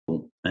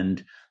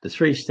And the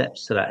 3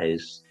 steps to that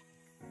is,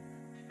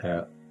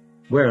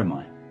 where am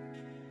I?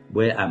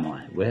 Where am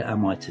I? Where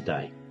am I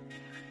today?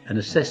 And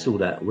assess all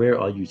that. Where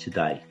are you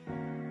today?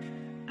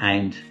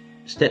 And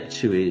step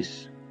 2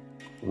 is,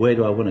 where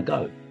do I want to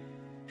go?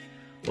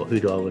 Or who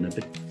do I want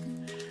to be?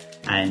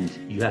 And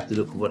you have to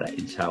look at what that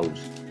entails,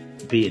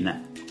 being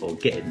that or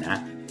getting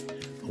that,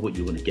 or what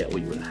you want to get,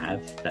 what you want to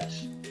have.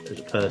 That's as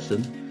a person,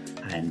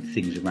 and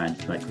things around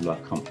you to make your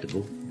life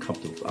comfortable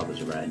for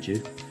others around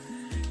you.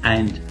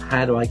 And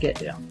how do I get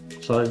there?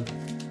 So,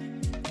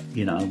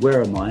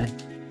 where am I?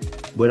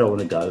 Where do I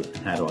want to go?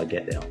 How do I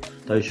get there?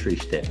 Those 3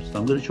 steps. So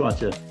I'm going to try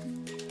to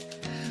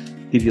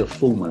give you a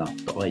formula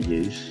that I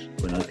use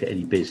when I look at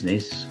any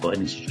business or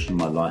any situation in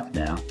my life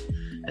now,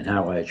 and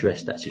how I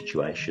address that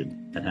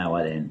situation, and how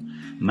I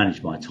then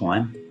manage my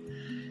time,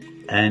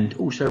 and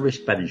also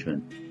risk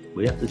management.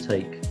 We have to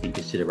take in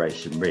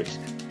consideration risk,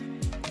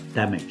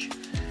 damage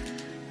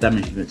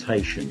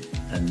limitation,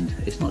 and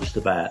it's not just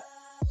about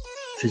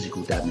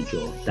physical damage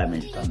or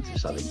damage done to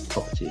something,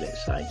 property,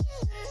 let's say.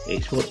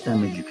 It's what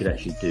damage you could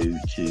actually do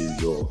to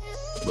your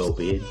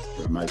well-being,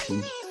 your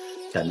emotions,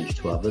 damage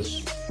to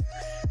others,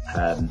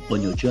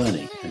 on your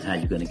journey, and how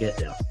you're going to get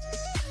there.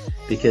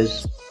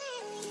 Because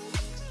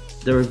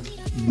there are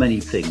many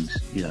things,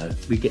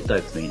 we get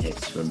dopamine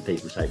hits from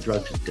people take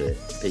drugs and do it,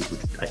 people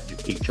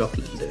eat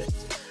chocolate and do it.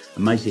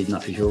 Amazingly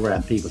enough, if you're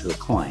around people who are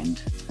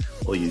kind,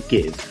 or you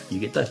give, you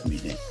get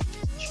dopamine hit.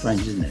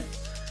 Strange, isn't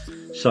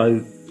it?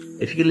 So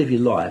if you can live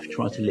your life,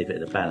 try to live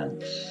it at a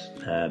balance,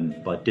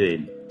 by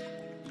doing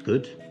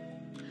good,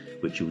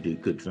 which you will do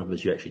good for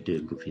others, you're actually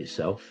doing good for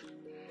yourself,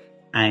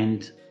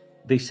 and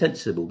be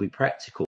sensible, be practical.